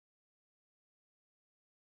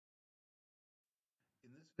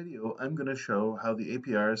Video, I'm going to show how the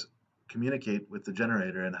APRs communicate with the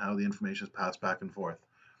generator and how the information is passed back and forth.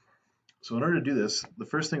 So in order to do this, the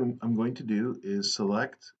first thing I'm going to do is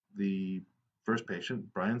select the first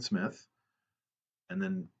patient, Brian Smith, and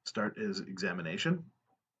then start his examination.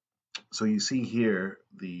 So you see here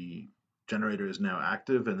the generator is now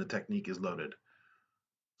active and the technique is loaded.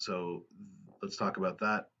 So let's talk about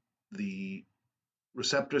that. The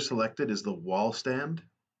receptor selected is the wall stand,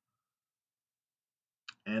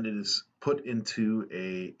 and it is put into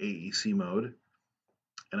a AEC mode.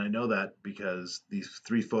 And I know that because these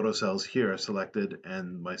three photocells here are selected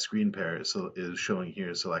and my screen pair is showing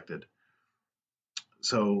here selected.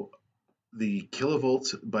 So the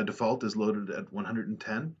kilovolts by default is loaded at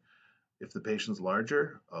 110. If the patient's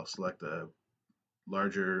larger, I'll select a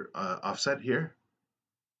larger offset here.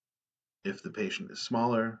 If the patient is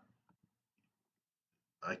smaller,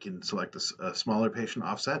 I can select a smaller patient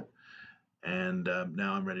offset. And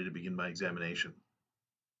now I'm ready to begin my examination.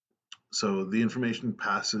 So the information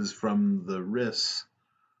passes from the RIS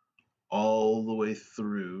all the way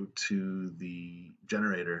through to the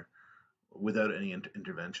generator without any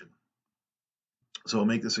intervention. So I'll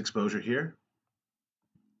make this exposure here.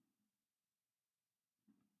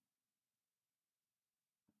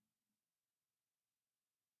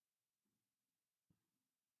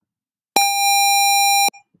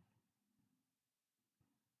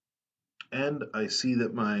 And I see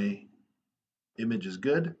that my image is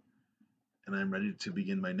good, and I'm ready to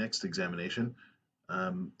begin my next examination.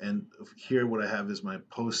 And here what I have is my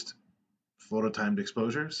post phototimed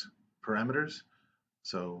exposures parameters.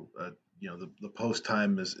 So the post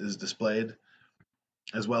time is displayed,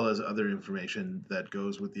 as well as other information that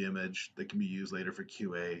goes with the image that can be used later for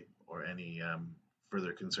QA or any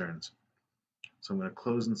further concerns. So I'm going to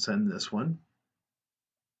close and send this one,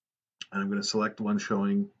 and I'm going to select one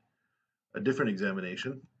showing a different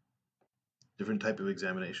examination, different type of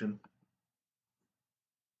examination,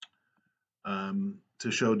 to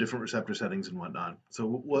show different receptor settings and whatnot. So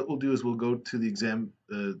what we'll do is we'll go to the exam,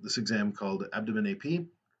 this exam called abdomen AP. We'll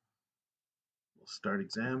start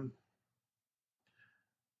exam.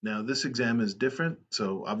 Now this exam is different,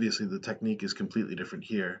 so obviously the technique is completely different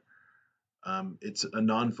here. It's a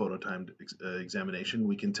non-phototimed examination.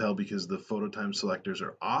 We can tell because the phototime selectors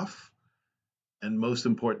are off, and most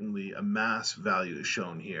importantly, a mass value is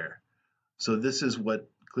shown here. So this is what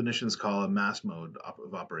clinicians call a mass mode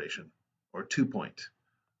of operation, or 2-point.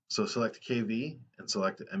 So select KV and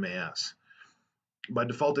select MAS. By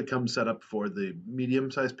default, it comes set up for the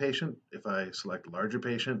medium-sized patient. If I select larger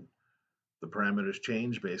patient, the parameters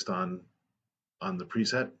change based on the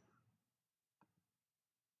preset.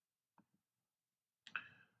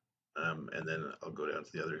 And then I'll go down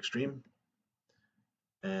to the other extreme.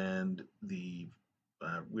 And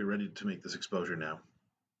we're ready to make this exposure now.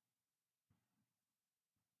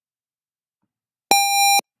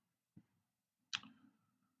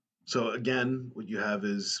 So again, what you have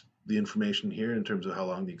is the information here in terms of how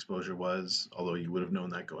long the exposure was, although you would have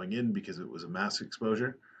known that going in because it was a mass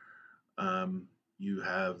exposure. You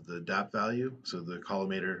have the DAP value, so the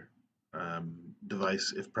collimator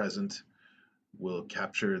device, if present, will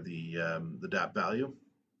capture the DAP value,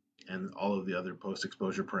 and all of the other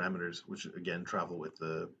post-exposure parameters, which again travel with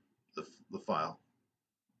the file.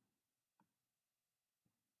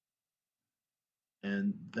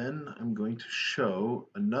 And then I'm going to show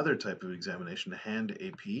another type of examination, a hand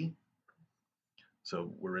AP.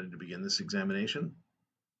 So we're ready to begin this examination.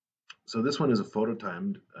 So this one is a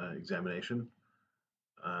phototimed examination,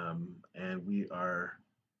 and we are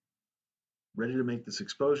ready to make this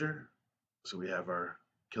exposure. So we have our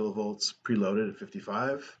kilovolts preloaded at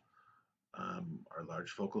 55, our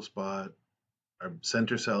large focal spot, our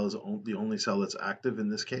center cell is the only cell that's active in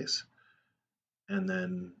this case, and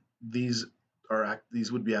then these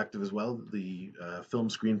would be active as well. The film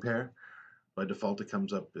screen pair, by default, it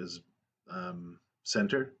comes up as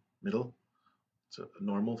center, middle, so a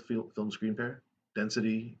normal film screen pair.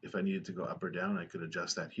 Density, if I needed to go up or down, I could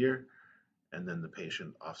adjust that here, and then the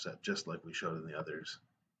patient offset, just like we showed in the others.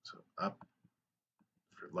 So up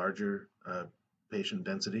for larger patient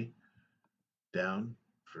density, down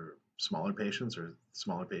for smaller patients or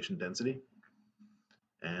smaller patient density.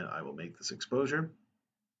 And I will make this exposure.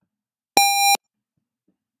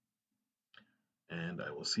 And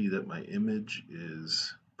I will see that my image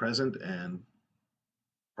is present and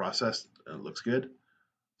processed and it looks good.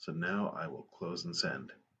 So now I will close and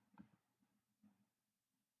send.